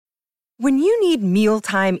When you need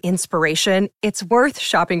mealtime inspiration, it's worth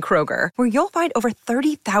shopping Kroger, where you'll find over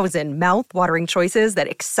 30,000 mouth-watering choices that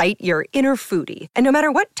excite your inner foodie. And no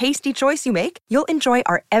matter what tasty choice you make, you'll enjoy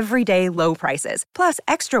our everyday low prices, plus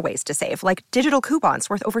extra ways to save, like digital coupons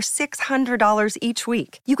worth over $600 each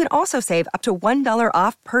week. You can also save up to $1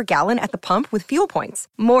 off per gallon at the pump with fuel points.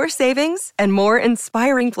 More savings and more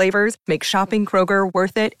inspiring flavors make shopping Kroger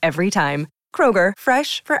worth it every time. Kroger,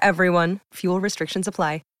 fresh for everyone. Fuel restrictions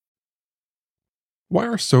apply. Why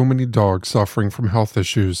are so many dogs suffering from health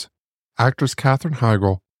issues? Actress Katherine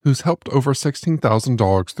Heigl, who's helped over 16,000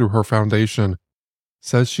 dogs through her foundation,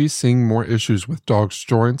 says she's seeing more issues with dogs'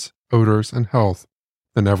 joints, odors, and health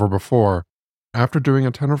than ever before. After doing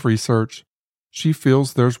a ton of research, she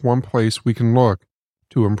feels there's one place we can look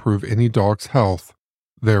to improve any dog's health: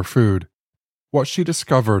 their food. What she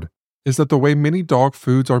discovered is that the way many dog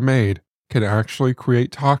foods are made can actually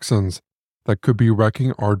create toxins that could be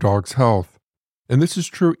wrecking our dog's health. And this is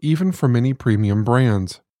true even for many premium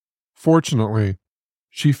brands. Fortunately,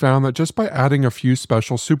 she found that just by adding a few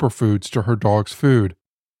special superfoods to her dog's food,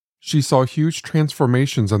 she saw huge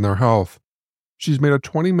transformations in their health. She's made a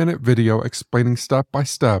 20-minute video explaining step by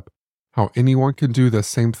step how anyone can do this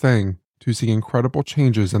same thing to see incredible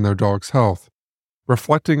changes in their dog's health.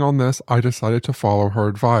 Reflecting on this, I decided to follow her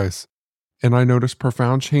advice, and I noticed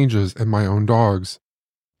profound changes in my own dogs: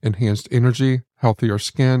 enhanced energy, healthier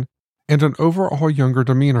skin, and an overall younger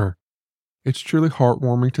demeanor. It's truly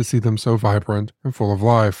heartwarming to see them so vibrant and full of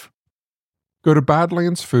life. Go to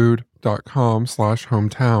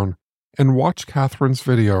badlandsfood.com/hometown and watch Katherine's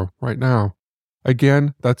video right now.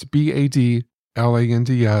 Again, that's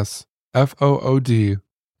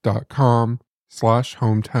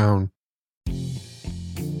badlandsfood.com/hometown.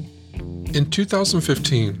 In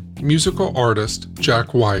 2015, musical artist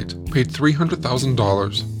Jack White paid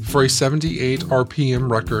 $300,000 for a 78 RPM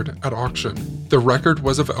record at auction. The record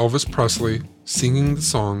was of Elvis Presley singing the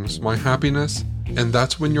songs My Happiness and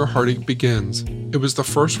That's When Your Heartache Begins. It was the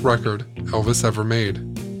first record Elvis ever made.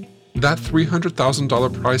 That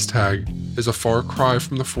 $300,000 price tag is a far cry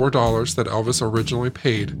from the $4 that Elvis originally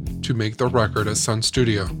paid to make the record at Sun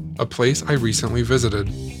Studio, a place I recently visited.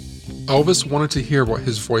 Elvis wanted to hear what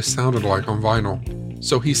his voice sounded like on vinyl,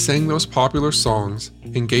 so he sang those popular songs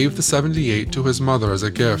and gave the 78 to his mother as a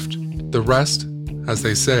gift. The rest, as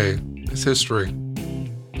they say, is history.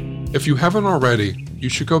 If you haven't already, you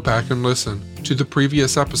should go back and listen to the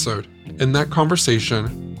previous episode. In that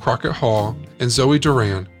conversation, Crockett Hall and Zoe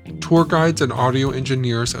Duran, tour guides and audio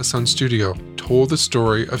engineers at Sun Studio, told the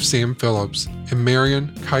story of Sam Phillips and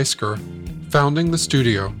Marion Keisker founding the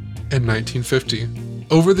studio in 1950.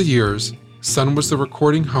 Over the years, Sun was the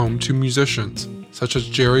recording home to musicians such as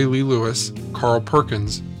Jerry Lee Lewis, Carl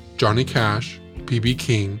Perkins, Johnny Cash, B.B.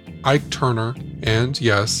 King, Ike Turner, and,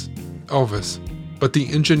 yes, Elvis. But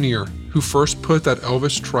the engineer who first put that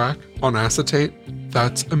Elvis track on acetate,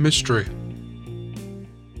 that's a mystery.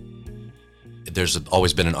 There's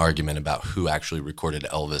always been an argument about who actually recorded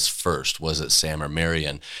Elvis first. Was it Sam or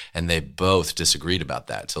Marion? And they both disagreed about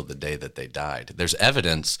that till the day that they died. There's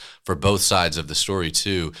evidence for both sides of the story,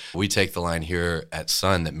 too. We take the line here at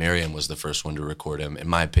Sun that Marion was the first one to record him. In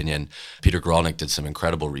my opinion, Peter Gralnick did some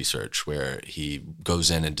incredible research where he goes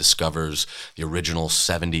in and discovers the original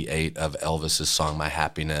 78 of Elvis's song, My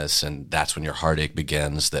Happiness, and That's When Your Heartache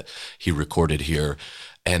Begins, that he recorded here.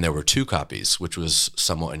 And there were two copies, which was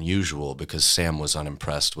somewhat unusual because Sam was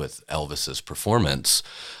unimpressed with Elvis's performance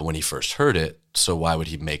when he first heard it, so why would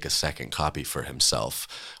he make a second copy for himself?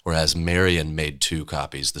 Whereas Marion made two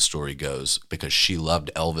copies, the story goes, because she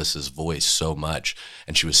loved Elvis's voice so much,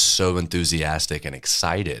 and she was so enthusiastic and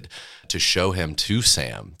excited to show him to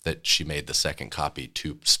Sam that she made the second copy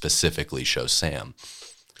to specifically show Sam,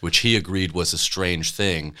 which he agreed was a strange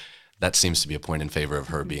thing. That seems to be a point in favor of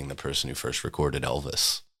her being the person who first recorded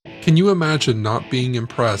Elvis. Can you imagine not being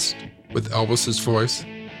impressed with Elvis's voice?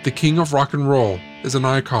 The king of rock and roll is an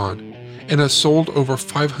icon and has sold over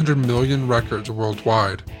 500 million records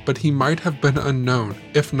worldwide, but he might have been unknown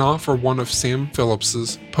if not for one of Sam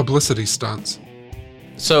Phillips's publicity stunts.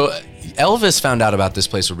 So Elvis found out about this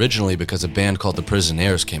place originally because a band called the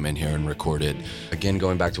Prisonaires came in here and recorded. Again,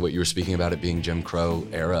 going back to what you were speaking about, it being Jim Crow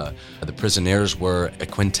era, the Prisonaires were a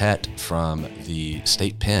quintet from the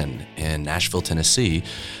state pen in Nashville, Tennessee.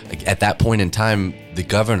 At that point in time, the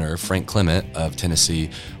governor, Frank Clement of Tennessee,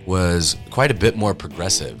 was quite a bit more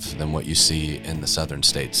progressive than what you see in the southern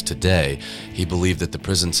states today. He believed that the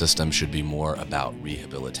prison system should be more about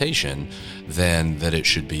rehabilitation than that it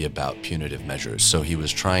should be about punitive measures. So he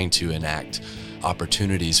was trying to enact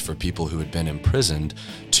opportunities for people who had been imprisoned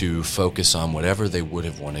to focus on whatever they would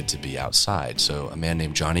have wanted to be outside. So a man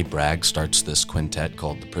named Johnny Bragg starts this quintet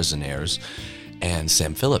called the Prisonaires, and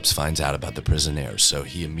Sam Phillips finds out about the Prisonaires. So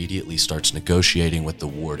he immediately starts negotiating with the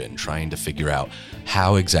warden, trying to figure out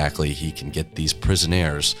how exactly he can get these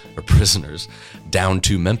prisoners down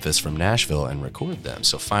to Memphis from Nashville and record them.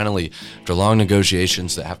 So finally, after long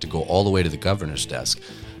negotiations that have to go all the way to the governor's desk,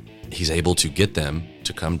 he's able to get them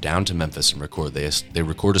to come down to Memphis and record. They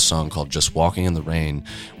record a song called Just Walking in the Rain,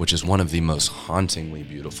 which is one of the most hauntingly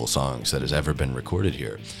beautiful songs that has ever been recorded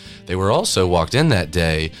here. They were also walked in that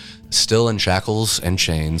day still in shackles and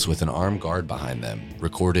chains with an armed guard behind them,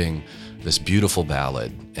 recording this beautiful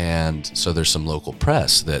ballad. And so there's some local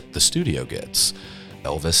press that the studio gets.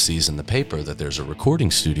 Elvis sees in the paper that there's a recording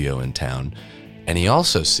studio in town, and he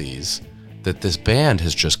also sees that this band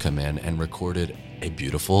has just come in and recorded a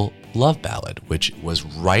beautiful love ballad, which was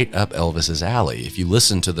right up Elvis's alley. If you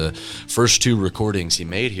listen to the first two recordings he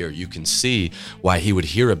made here, you can see why he would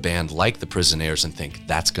hear a band like the Prisonaires and think,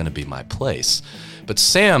 that's going to be my place. But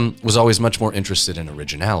Sam was always much more interested in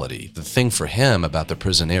originality. The thing for him about the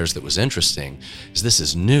Prisonaires that was interesting is this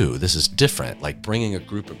is new, this is different. Like bringing a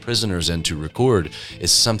group of prisoners in to record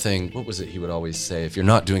is something, what was it he would always say? If you're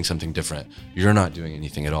not doing something different, you're not doing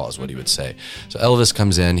anything at all, is what he would say. So Elvis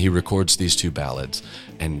comes in, he records these two ballads,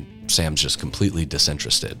 and Sam's just completely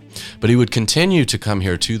disinterested. But he would continue to come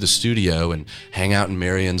here to the studio and hang out in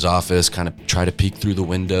Marion's office, kind of try to peek through the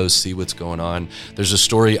windows, see what's going on. There's a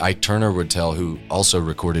story Ike Turner would tell, who also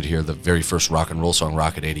recorded here. The very first rock and roll song,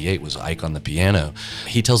 Rocket 88, was Ike on the piano.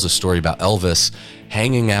 He tells a story about Elvis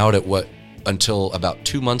hanging out at what until about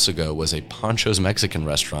 2 months ago was a Pancho's Mexican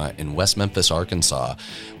restaurant in West Memphis, Arkansas,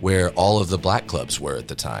 where all of the black clubs were at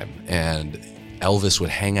the time. And Elvis would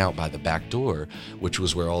hang out by the back door, which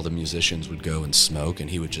was where all the musicians would go and smoke, and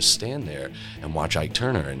he would just stand there and watch Ike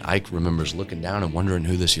Turner. And Ike remembers looking down and wondering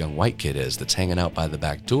who this young white kid is that's hanging out by the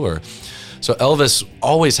back door. So Elvis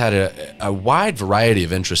always had a wide variety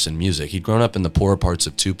of interests in music. He'd grown up in the poorer parts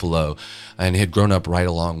of Tupelo, and he had grown up right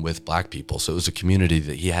along with black people. So it was a community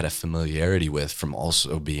that he had a familiarity with from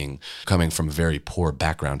also coming from a very poor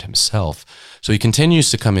background himself. So he continues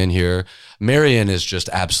to come in here. Marion is just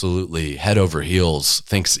absolutely head over heels,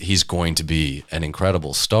 thinks he's going to be an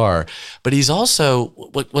incredible star. But he's also,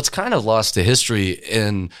 what's kind of lost to history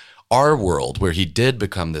in our world, where he did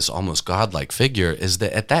become this almost godlike figure, is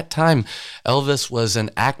that at that time, Elvis was an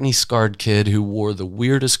acne-scarred kid who wore the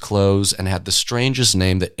weirdest clothes and had the strangest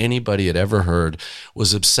name that anybody had ever heard,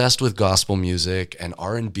 was obsessed with gospel music and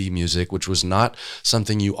R&B music, which was not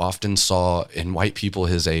something you often saw in white people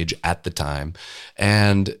his age at the time.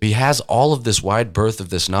 And he has all of this wide berth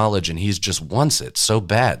of this knowledge, and he just wants it so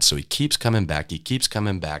bad. So he keeps coming back.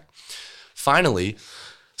 Finally,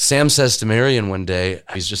 Sam says to Marion one day,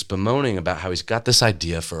 he's just bemoaning about how he's got this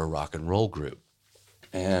idea for a rock and roll group,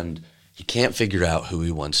 and he can't figure out who he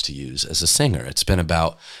wants to use as a singer. It's been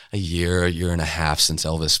about a year and a half since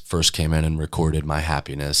Elvis first came in and recorded My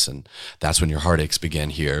Happiness, and that's when your heartaches begin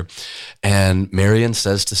here. And Marion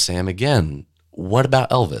says to Sam again, what about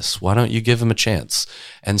Elvis? Why don't you give him a chance?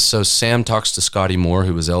 And so Sam talks to Scotty Moore,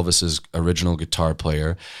 who was Elvis's original guitar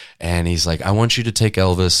player, and he's like, I want you to take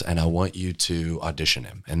Elvis and I want you to audition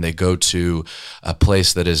him. And they go to a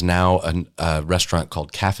place that is now a restaurant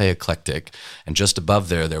called Cafe Eclectic, and just above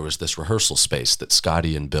there was this rehearsal space that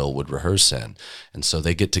Scotty and Bill would rehearse in. And so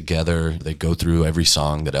they get together, they go through every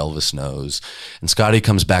song that Elvis knows, and Scotty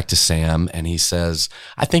comes back to Sam and he says,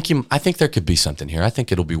 I think there could be something here. I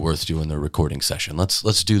think it'll be worth doing the recording session.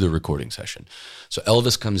 Let's do the recording session. So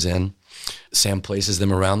Elvis comes in, Sam places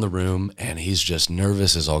them around the room, and he's just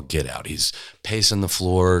nervous as all get out. He's pacing the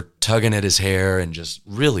floor, tugging at his hair, and just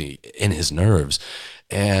really in his nerves.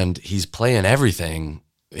 And he's playing everything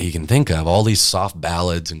he can think of, all these soft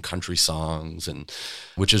ballads and country songs, and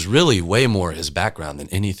which is really way more his background than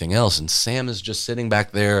anything else. And Sam is just sitting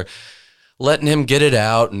back there, letting him get it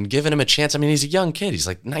out and giving him a chance. I mean, he's a young kid. He's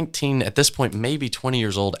like 19 at this point, maybe 20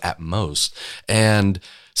 years old at most. And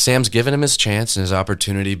Sam's giving him his chance and his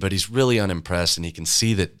opportunity, but he's really unimpressed, and he can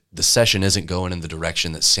see that the session isn't going in the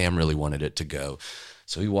direction that Sam really wanted it to go.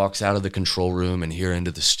 So he walks out of the control room and here into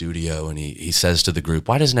the studio, and he says to the group,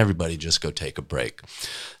 why doesn't everybody just go take a break?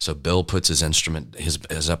 So Bill puts his instrument,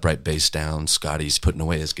 his upright bass down, Scotty's putting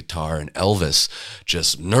away his guitar, and Elvis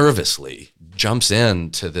just nervously jumps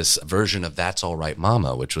into this version of That's All Right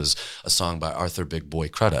Mama, which was a song by Arthur Big Boy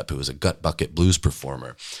Crudup, who was a gut bucket blues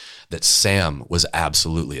performer that Sam was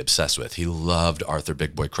absolutely obsessed with. He loved Arthur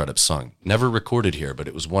Big Boy Crudup's song. Never recorded here, but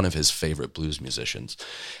it was one of his favorite blues musicians.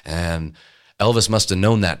 And Elvis must have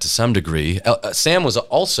known that to some degree. Sam was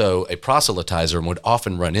also a proselytizer and would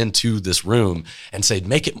often run into this room and say,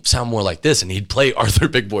 make it sound more like this. And he'd play Arthur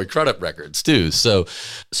Big Boy Crudup records too. So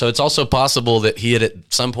it's also possible that he had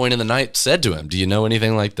at some point in the night said to him, do you know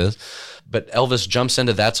anything like this? But Elvis jumps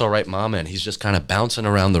into That's All Right Mama, and he's just kind of bouncing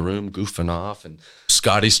around the room, goofing off. And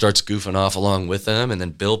Scotty starts goofing off along with him. And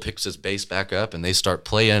then Bill picks his bass back up, and they start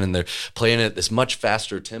playing. And they're playing at this much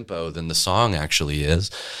faster tempo than the song actually is,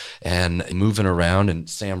 and moving around. And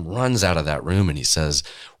Sam runs out of that room, and he says,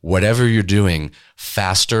 whatever you're doing,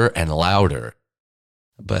 faster and louder.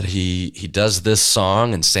 But he does this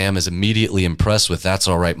song, and Sam is immediately impressed with That's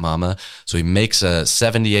All Right Mama. So he makes a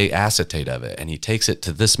 78 acetate of it, and he takes it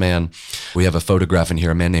to this man. We have a photograph in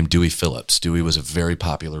here, a man named Dewey Phillips. Dewey was a very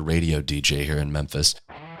popular radio DJ here in Memphis.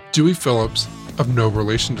 Dewey Phillips, of no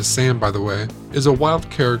relation to Sam, by the way, is a wild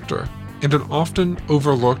character and an often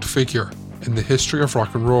overlooked figure in the history of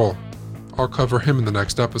rock and roll. I'll cover him in the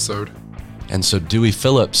next episode. And so Dewey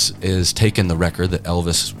Phillips is taking the record that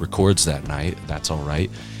Elvis records that night, That's All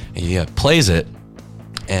Right, and he plays it,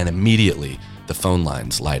 and immediately the phone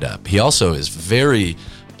lines light up. He also is very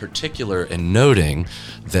particular in noting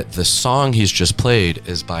that the song he's just played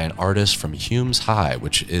is by an artist from Humes High,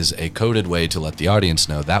 which is a coded way to let the audience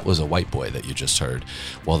know that was a white boy that you just heard.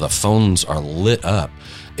 While the phones are lit up,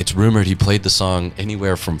 it's rumored he played the song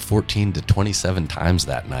anywhere from 14 to 27 times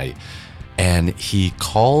that night, and he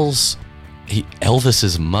calls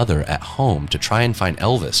Elvis's mother at home to try and find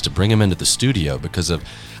Elvis, to bring him into the studio because of,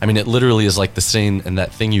 it literally is like the scene in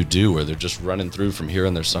That Thing You Do where they're just running through from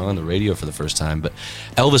hearing their song on the radio for the first time. But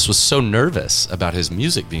Elvis was so nervous about his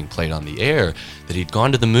music being played on the air that he'd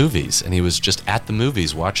gone to the movies, and he was just at the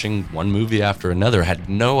movies watching one movie after another, had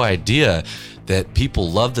no idea that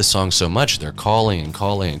people love the song so much. They're calling and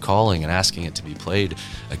calling and calling and asking it to be played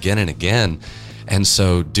again and again. And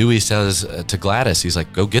so Dewey says to Gladys, he's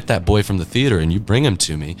like, go get that boy from the theater and you bring him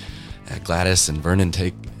to me. Gladys and Vernon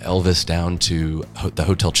take Elvis down to the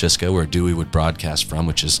Hotel Chisco, where Dewey would broadcast from,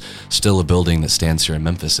 which is still a building that stands here in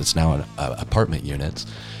Memphis. It's now an apartment units.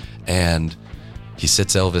 And he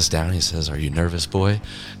sits Elvis down. He says, are you nervous, boy?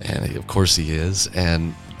 And of course he is.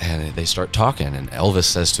 And they start talking, and Elvis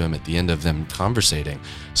says to him at the end of them conversating,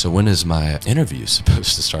 so when is my interview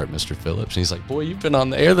supposed to start, Mr. Phillips? And he's like, boy, you've been on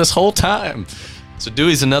the air this whole time. So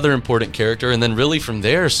Dewey's another important character, and then really from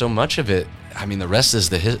there, so much of it, the rest is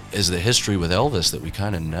the history with Elvis that we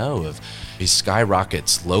kind of know of. He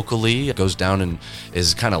skyrockets locally, goes down and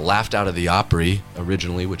is kind of laughed out of the Opry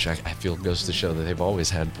originally, which I feel goes to show that they've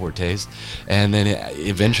always had poor taste. And then it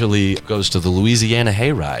eventually goes to the Louisiana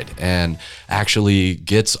Hayride and actually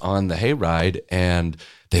gets on the Hayride, and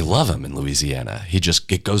they love him in Louisiana.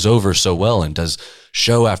 It goes over so well and does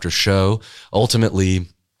show after show. Ultimately,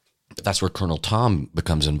 that's where Colonel Tom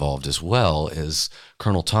becomes involved as well. Is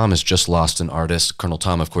Colonel Tom has just lost an artist. Colonel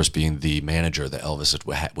Tom, of course, being the manager that Elvis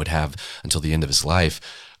would have until the end of his life.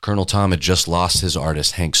 Colonel Tom had just lost his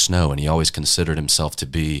artist, Hank Snow, and he always considered himself to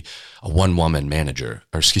be a one-man manager,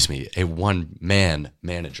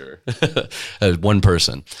 one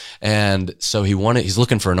person. And so he's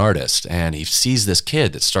looking for an artist, and he sees this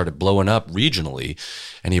kid that started blowing up regionally,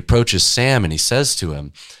 and he approaches Sam and he says to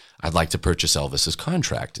him, I'd like to purchase Elvis's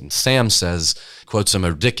contract. And Sam quotes him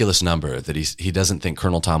a ridiculous number that he doesn't think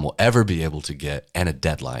Colonel Tom will ever be able to get, and a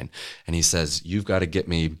deadline. And he says, you've got to get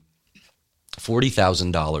me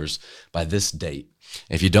 $40,000 by this date.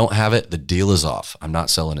 If you don't have it, the deal is off. I'm not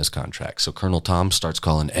selling his contract. So Colonel Tom starts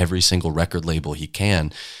calling every single record label he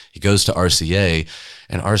can. He goes to RCA,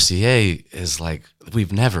 and RCA is like,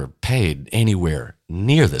 we've never paid anywhere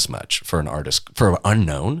near this much for an artist, for an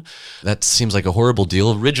unknown. That seems like a horrible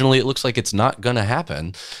deal. Originally, it looks like it's not going to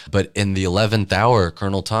happen. But in the 11th hour,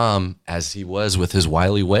 Colonel Tom, as he was with his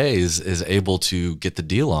wily ways, is able to get the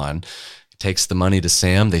deal on. Takes the money to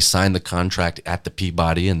Sam. They sign the contract at the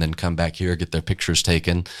Peabody and then come back here, get their pictures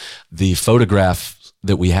taken. The photographs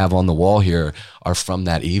that we have on the wall here are from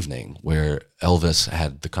that evening where Elvis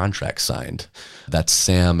had the contract signed. That's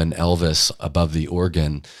Sam and Elvis above the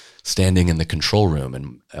organ standing in the control room,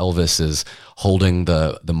 and Elvis is holding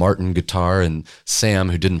the Martin guitar, and Sam,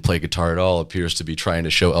 who didn't play guitar at all, appears to be trying to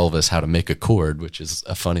show Elvis how to make a chord, which is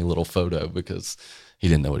a funny little photo because he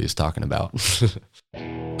didn't know what he was talking about.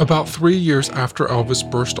 About 3 years after Elvis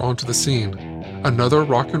burst onto the scene, another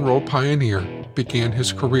rock and roll pioneer began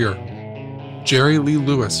his career. Jerry Lee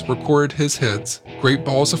Lewis recorded his hits, Great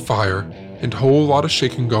Balls of Fire, and Whole Lot of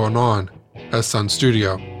Shakin' Going On, at Sun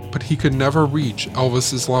Studio, but he could never reach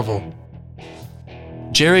Elvis's level.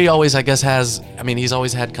 Jerry always, I guess, he's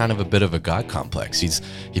always had kind of a bit of a God complex.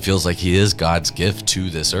 He feels like he is God's gift to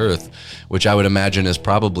this earth, which I would imagine is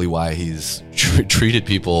probably why he's treated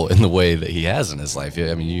people in the way that he has in his life.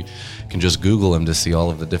 I mean, you can just Google him to see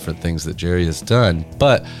all of the different things that Jerry has done.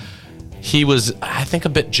 But he was, I think, a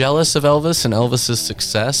bit jealous of Elvis and Elvis's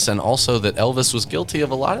success, and also that Elvis was guilty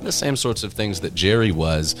of a lot of the same sorts of things that Jerry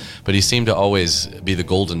was, but he seemed to always be the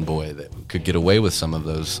golden boy that could get away with some of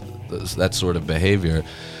that sort of behavior.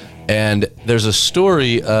 And there's a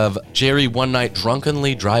story of Jerry one night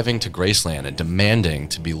drunkenly driving to Graceland and demanding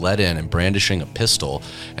to be let in and brandishing a pistol.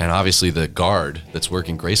 And obviously the guard that's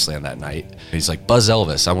working Graceland that night, he's like, "Buzz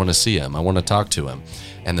Elvis, I want to see him. I want to talk to him."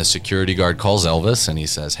 And the security guard calls Elvis and he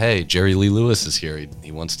says, "Hey, Jerry Lee Lewis is here.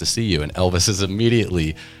 He wants to see you." And Elvis is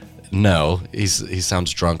immediately, "No, he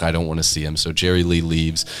sounds drunk. I don't want to see him." So Jerry Lee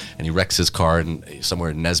leaves and he wrecks his car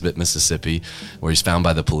somewhere in Nesbitt, Mississippi, where he's found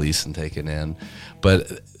by the police and taken in.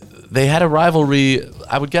 But they had a rivalry,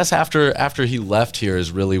 I would guess after he left here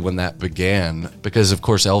is really when that began, because of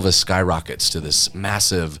course Elvis skyrockets to this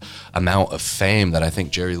massive amount of fame that I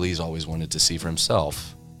think Jerry Lee's always wanted to see for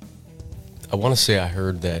himself. I want to say I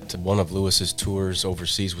heard that one of Lewis's tours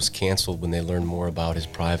overseas was canceled when they learned more about his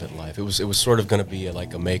private life. It was sort of going to be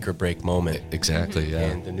like a make or break moment. Exactly, yeah.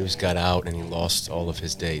 And the news got out and he lost all of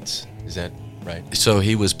his dates. Is that right? So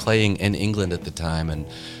he was playing in England at the time, and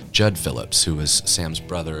Judd Phillips, who was Sam's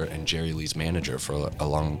brother and Jerry Lee's manager for a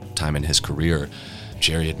long time in his career,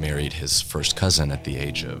 Jerry had married his first cousin at the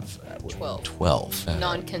age of 12.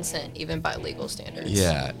 Non-consent, even by legal standards.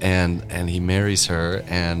 Yeah, and he marries her,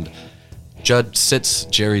 and Judd sits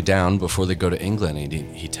Jerry down before they go to England,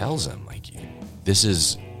 and he tells him, like, this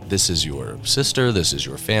is your sister, this is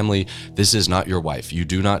your family, this is not your wife. You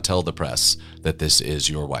do not tell the press that this is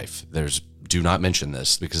your wife. Do not mention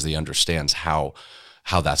this, because he understands how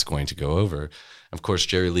that's going to go over. Of course,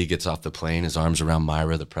 Jerry Lee gets off the plane, his arms around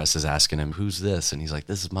Myra. The press is asking him, "Who's this?" And he's like,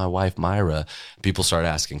 "This is my wife, Myra." People start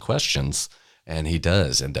asking questions, and he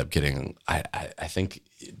does end up getting, I think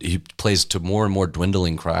he plays to more and more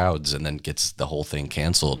dwindling crowds, and then gets the whole thing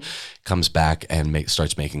canceled, comes back and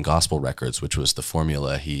starts making gospel records, which was the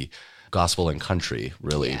formula gospel and country,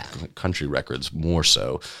 really, country records more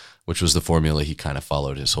so, which was the formula he kind of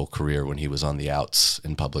followed his whole career when he was on the outs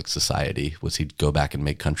in public society, was he'd go back and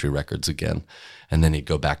make country records again. And then he'd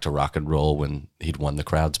go back to rock and roll when he'd won the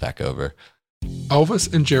crowds back over.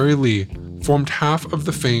 Elvis and Jerry Lee formed half of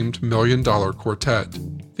the famed $1 Million Quartet.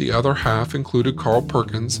 The other half included Carl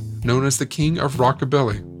Perkins, known as the King of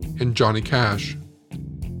Rockabilly, and Johnny Cash.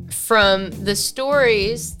 From the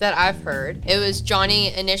stories that I've heard, it was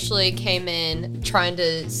Johnny initially came in trying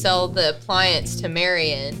to sell the appliance to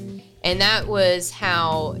Marion, and that was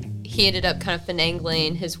how he ended up kind of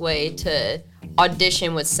finagling his way to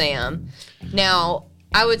audition with Sam. Now,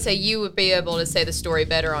 I would say you would be able to say the story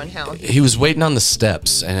better on how he was waiting on the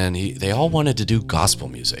steps, and they all wanted to do gospel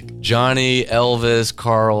music. Johnny, Elvis,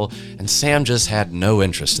 Carl, and Sam just had no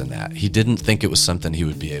interest in that. He didn't think it was something he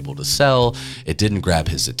would be able to sell. It didn't grab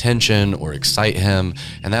his attention or excite him,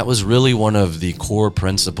 and that was really one of the core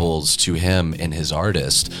principles to him and his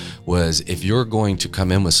artist, was if you're going to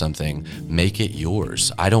come in with something, make it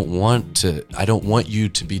yours. I don't want you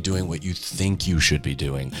to be doing what you think you should be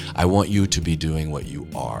doing. I want you to be doing what you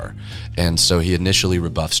are. And so he initially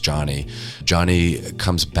rebuffs Johnny. Johnny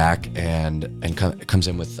comes back and comes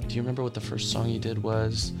in with, do you remember what the first song he did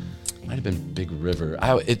was? Might have been Big River.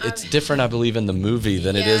 It's different, I believe, in the movie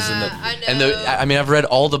than it is in the. I know. I mean, I've read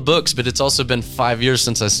all the books, but it's also been 5 years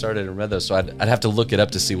since I started and read those, so I'd have to look it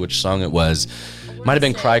up to see which song it was. Might have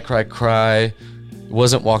been Cry, Cry, Cry. It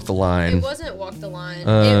wasn't Walk the Line. It wasn't Walk the Line.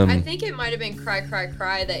 I think it might have been Cry, Cry,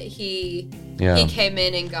 Cry that he came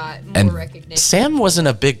in and got more recognition. Sam wasn't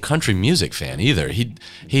a big country music fan either.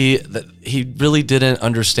 He really didn't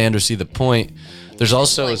understand or see the point. There's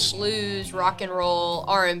also like blues, rock and roll,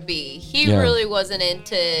 R&B. He really wasn't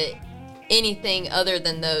into anything other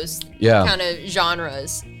than those kind of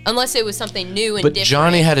genres, unless it was something new and different. But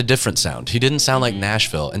Johnny had a different sound. He didn't sound like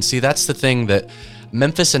Nashville. And see, that's the thing, that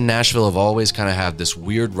Memphis and Nashville have always kind of had this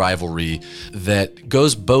weird rivalry that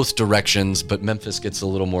goes both directions, but Memphis gets a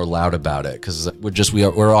little more loud about it because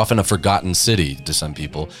we're often a forgotten city to some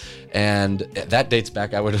people. And that dates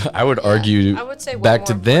back, I would argue, I would say back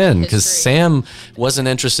to then, because Sam wasn't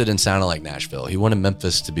interested in sounding like Nashville. He wanted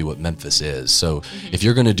Memphis to be what Memphis is. So if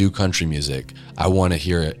you're going to do country music, I want to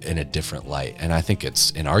hear it in a different light. And I think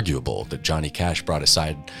it's inarguable that Johnny Cash brought a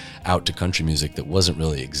side out to country music that wasn't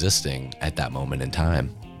really existing at that moment in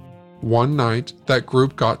time. One night, that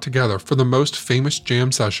group got together for the most famous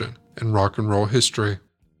jam session in rock and roll history.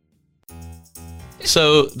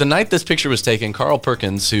 So the night this picture was taken, Carl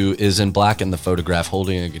Perkins, who is in black in the photograph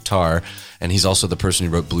holding a guitar, and he's also the person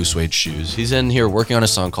who wrote Blue Suede Shoes, he's in here working on a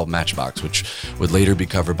song called Matchbox, which would later be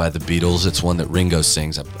covered by the Beatles. It's one that Ringo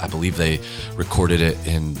sings. I believe they recorded it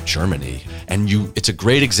in Germany. And it's a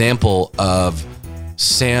great example of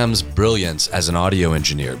Sam's brilliance as an audio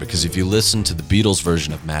engineer, because if you listen to the Beatles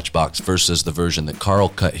version of Matchbox versus the version that Carl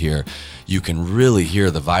cut here, you can really hear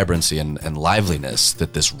the vibrancy and liveliness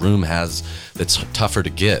that this room has that's tougher to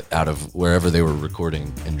get out of wherever they were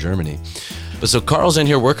recording in Germany. But so Carl's in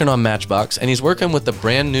here working on Matchbox, and he's working with a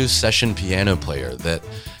brand new session piano player that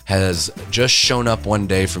has just shown up one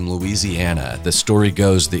day from Louisiana. The story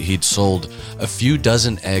goes that he'd sold a few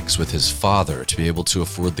dozen eggs with his father to be able to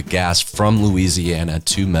afford the gas from Louisiana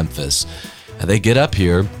to Memphis. And they get up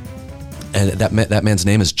here, and that man's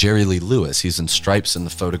name is Jerry Lee Lewis. He's in stripes in the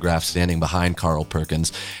photograph standing behind Carl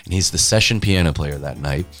Perkins, and he's the session piano player that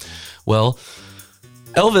night. Well,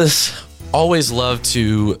 Elvis always loved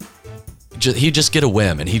to he'd just get a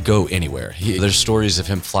whim and he'd go anywhere. There's stories of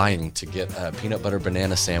him flying to get a peanut butter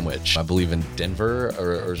banana sandwich, I believe in Denver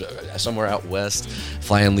or somewhere out west,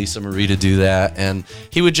 flying Lisa Marie to do that. And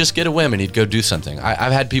he would just get a whim and he'd go do something.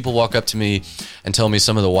 I've had people walk up to me and tell me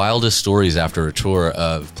some of the wildest stories after a tour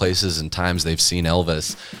of places and times they've seen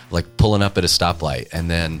Elvis, like pulling up at a stoplight, and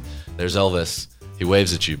then there's Elvis. He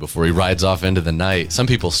waves at you before he rides off into the night. Some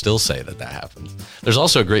people still say that happens. There's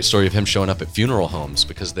also a great story of him showing up at funeral homes,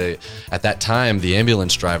 because at that time, the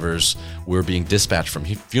ambulance drivers were being dispatched from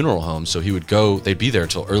funeral homes. So he would go, they'd be there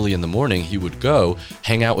till early in the morning. He would go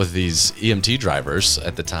hang out with these EMT drivers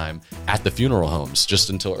at the time at the funeral homes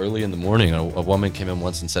just until early in the morning. A woman came in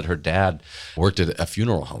once and said her dad worked at a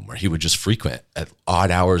funeral home where he would just frequent at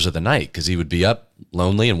odd hours of the night because he would be up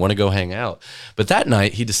lonely and want to go hang out. But that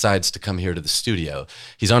night he decides to come here to the studio.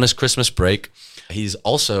 He's on his Christmas break. He's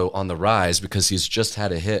also on the rise because he's just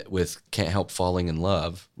had a hit with Can't Help Falling in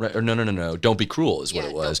Love. Right? Or no. Don't Be Cruel is what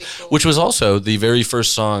it was, which was also the very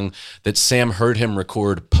first song that Sam heard him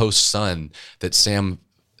record post-Sun, that Sam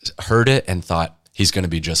heard it and thought he's going to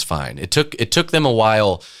be just fine. It took them a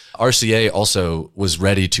while. RCA also was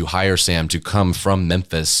ready to hire Sam to come from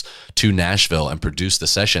Memphis to Nashville and produce the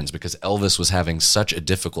sessions because Elvis was having such a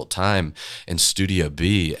difficult time in Studio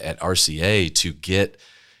B at RCA to get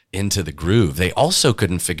into the groove. They also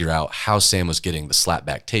couldn't figure out how Sam was getting the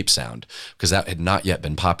slapback tape sound because that had not yet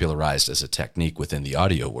been popularized as a technique within the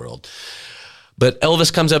audio world. But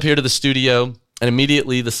Elvis comes up here to the studio, and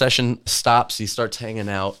immediately the session stops. He starts hanging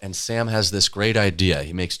out, and Sam has this great idea.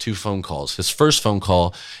 He makes 2 phone calls. His first phone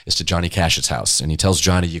call is to Johnny Cash's house, and he tells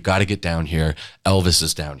Johnny, you got to get down here. Elvis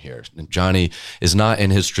is down here. And Johnny is not in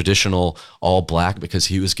his traditional all black because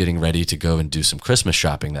he was getting ready to go and do some Christmas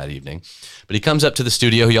shopping that evening. But he comes up to the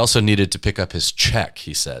studio. He also needed to pick up his check,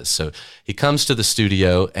 he says. So he comes to the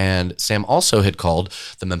studio, and Sam also had called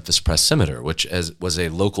the Memphis Press-Scimitar, which was a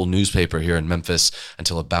local newspaper here in Memphis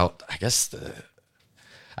until about,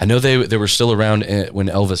 I know they were still around when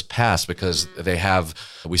Elvis passed because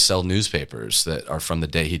we sell newspapers that are from the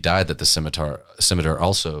day he died that the Scimitar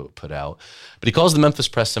also put out. But he calls the Memphis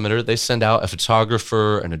Press-Scimitar. They send out a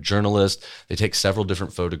photographer and a journalist. They take several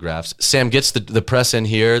different photographs. Sam gets the press in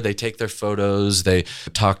here. They take their photos. They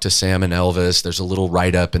talk to Sam and Elvis. There's a little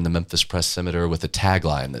write-up in the Memphis Press-Scimitar with a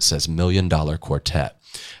tagline that says $1 Million Quartet.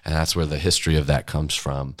 And that's where the history of that comes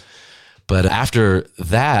from. But after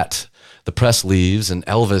that, the press leaves, and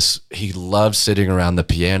Elvis, he loved sitting around the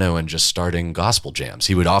piano and just starting gospel jams.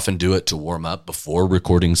 He would often do it to warm up before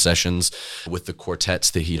recording sessions with the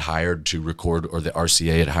quartets that he'd hired to record, or the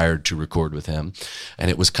RCA had hired to record with him.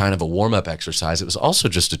 And it was kind of a warm-up exercise. It was also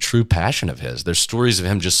just a true passion of his. There's stories of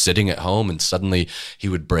him just sitting at home, and suddenly he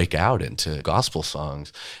would break out into gospel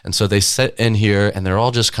songs. And so they sit in here, and they're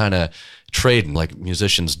all just kind of trading like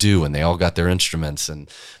musicians do, and they all got their instruments, and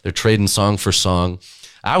they're trading song for song.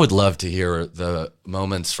 I would love to hear the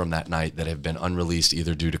moments from that night that have been unreleased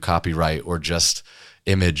either due to copyright or just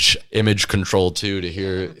image control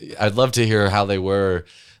too, I'd love to hear how they were.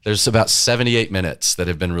 There's about 78 minutes that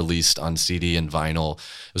have been released on CD and vinyl.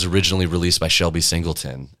 It was originally released by Shelby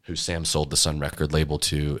Singleton, who Sam sold the Sun record label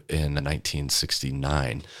to in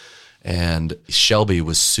 1969. And Shelby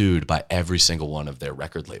was sued by every single one of their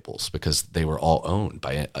record labels because they were all owned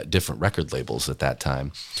by different record labels at that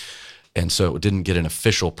time. And so it didn't get an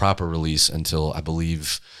official proper release until, I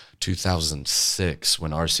believe, 2006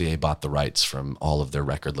 when RCA bought the rights from all of their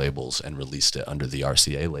record labels and released it under the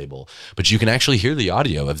RCA label. But you can actually hear the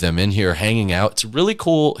audio of them in here hanging out. It's a really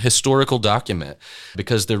cool historical document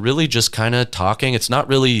because they're really just kind of talking. It's not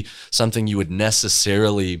really something you would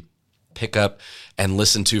necessarily pick up and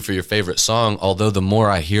listen to for your favorite song, although the more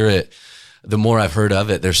I hear it, the more I've heard of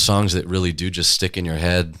it, there's songs that really do just stick in your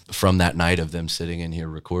head from that night of them sitting in here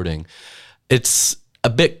recording. It's a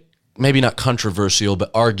bit, maybe not controversial, but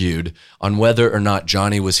argued on whether or not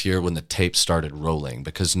Johnny was here when the tape started rolling,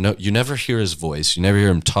 because you never hear his voice, you never hear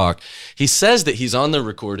him talk. He says that he's on the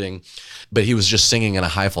recording, but he was just singing in a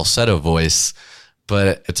high falsetto voice.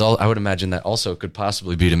 But it's all, I would imagine that also could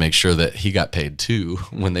possibly be to make sure that he got paid too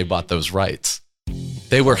when they bought those rights.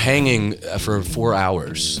 They were hanging for 4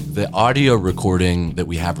 hours. The audio recording that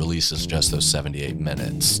we have released is just those 78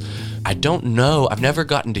 minutes. I don't know. I've never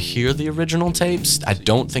gotten to hear the original tapes. I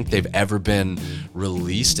don't think they've ever been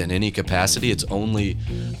released in any capacity. It's only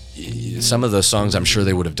some of the songs I'm sure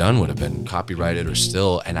they would have been copyrighted or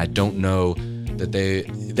still, and I don't know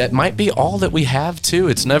that might be all that we have too.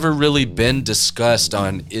 It's never really been discussed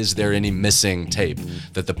on, is there any missing tape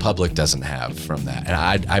that the public doesn't have from that?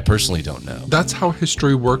 And I personally don't know. That's how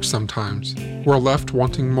history works sometimes. We're left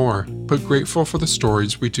wanting more, but grateful for the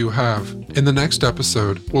stories we do have. In the next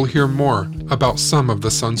episode, we'll hear more about some of the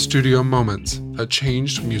Sun Studio moments that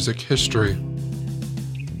changed music history.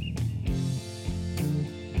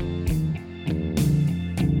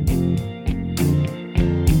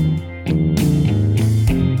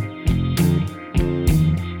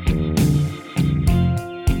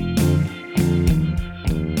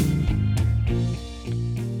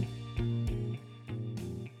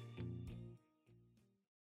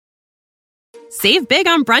 Save big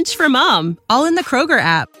on brunch for mom, all in the Kroger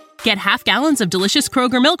app. Get half gallons of delicious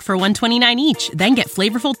Kroger milk for $1.29 each. Then get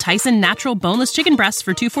flavorful Tyson natural boneless chicken breasts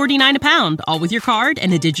for $2.49 a pound, all with your card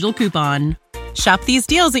and a digital coupon. Shop these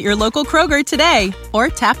deals at your local Kroger today, or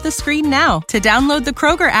tap the screen now to download the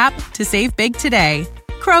Kroger app to save big today.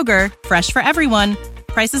 Kroger, fresh for everyone.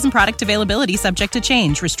 Prices and product availability subject to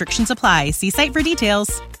change. Restrictions apply. See site for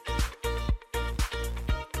details.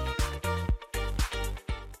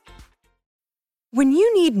 When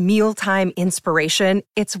you need mealtime inspiration,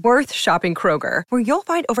 it's worth shopping Kroger, where you'll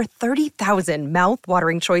find over 30,000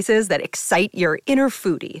 mouth-watering choices that excite your inner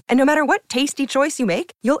foodie. And no matter what tasty choice you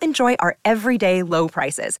make, you'll enjoy our everyday low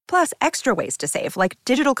prices, plus extra ways to save, like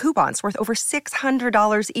digital coupons worth over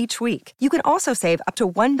 $600 each week. You can also save up to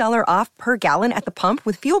 $1 off per gallon at the pump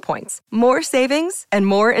with fuel points. More savings and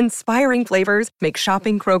more inspiring flavors make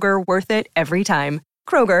shopping Kroger worth it every time.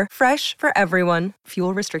 Kroger, fresh for everyone.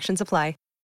 Fuel restrictions apply.